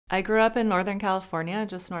I grew up in Northern California,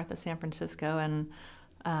 just north of San Francisco, and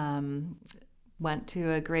um, went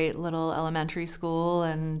to a great little elementary school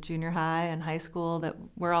and junior high and high school that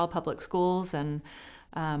were all public schools and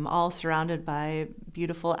all surrounded by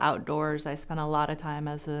beautiful outdoors. I spent a lot of time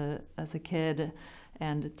as a kid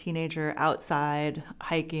and a teenager outside,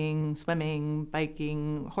 hiking, swimming,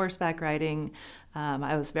 biking, horseback riding.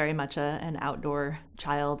 I was very much an outdoor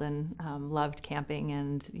child and loved camping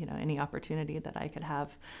and any opportunity that I could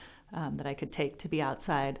have that I could take to be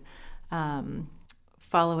outside.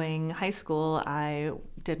 Following high school, I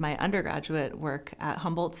did my undergraduate work at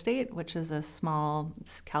Humboldt State, which is a small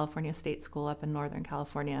California state school up in Northern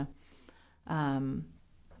California.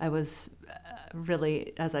 I was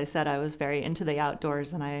really, as I said, I was very into the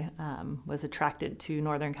outdoors, and I was attracted to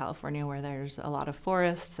Northern California, where there's a lot of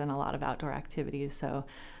forests and a lot of outdoor activities.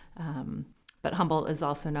 But Humboldt is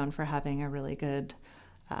also known for having a really good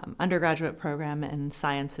undergraduate program in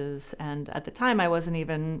sciences. And at the time, I wasn't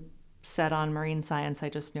even set on marine science. I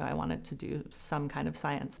just knew I wanted to do some kind of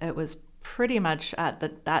science. It was pretty much at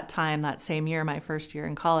that time, that same year, my first year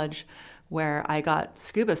in college, where I got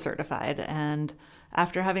scuba certified. And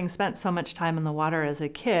after having spent so much time in the water as a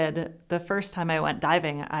kid, the first time I went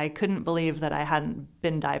diving, I couldn't believe that I hadn't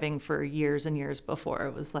been diving for years and years before.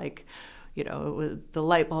 It was like, the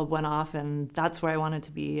light bulb went off, and that's where I wanted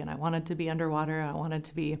to be. And I wanted to be underwater. I wanted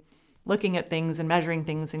to be looking at things and measuring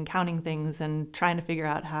things and counting things and trying to figure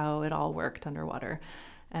out how it all worked underwater.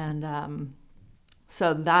 And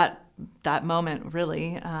so that moment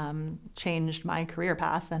really changed my career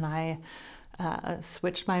path, and I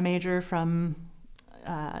switched my major from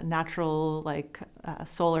natural,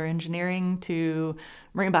 solar engineering to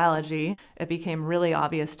marine biology. It became really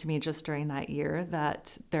obvious to me just during that year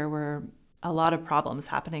that there were a lot of problems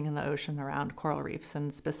happening in the ocean around coral reefs,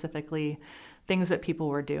 and specifically things that people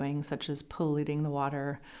were doing, such as polluting the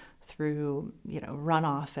water through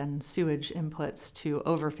runoff and sewage inputs, to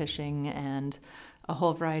overfishing, and a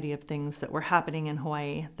whole variety of things that were happening in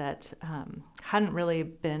Hawaii that hadn't really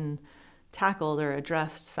been tackled or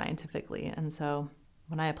addressed scientifically. And so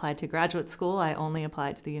when I applied to graduate school, I only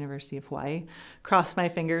applied to the University of Hawaii, crossed my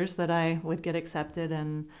fingers that I would get accepted,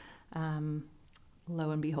 and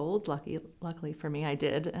lo and behold, luckily for me, I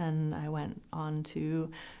did. And I went on to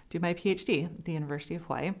do my PhD at the University of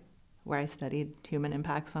Hawaii, where I studied human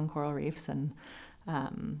impacts on coral reefs, and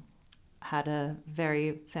had a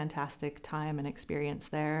very fantastic time and experience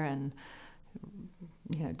there, and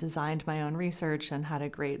designed my own research and had a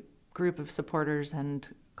great group of supporters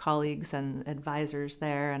and colleagues and advisors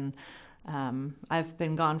there. And I've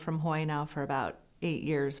been gone from Hawaii now for about 8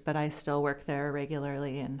 years, but I still work there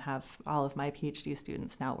regularly and have all of my PhD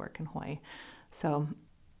students now work in Hawaii. So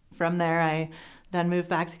from there, I then moved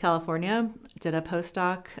back to California, did a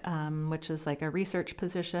postdoc, which is like a research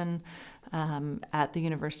position at the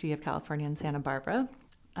University of California in Santa Barbara.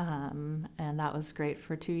 And that was great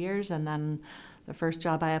for 2 years. And then the first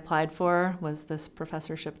job I applied for was this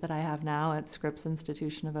professorship that I have now at Scripps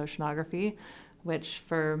Institution of Oceanography, which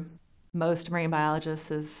for most marine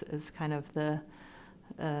biologists is kind of the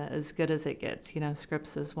as good as it gets.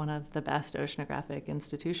 Scripps is one of the best oceanographic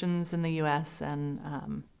institutions in the U.S., and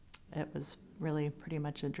it was really pretty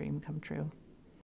much a dream come true.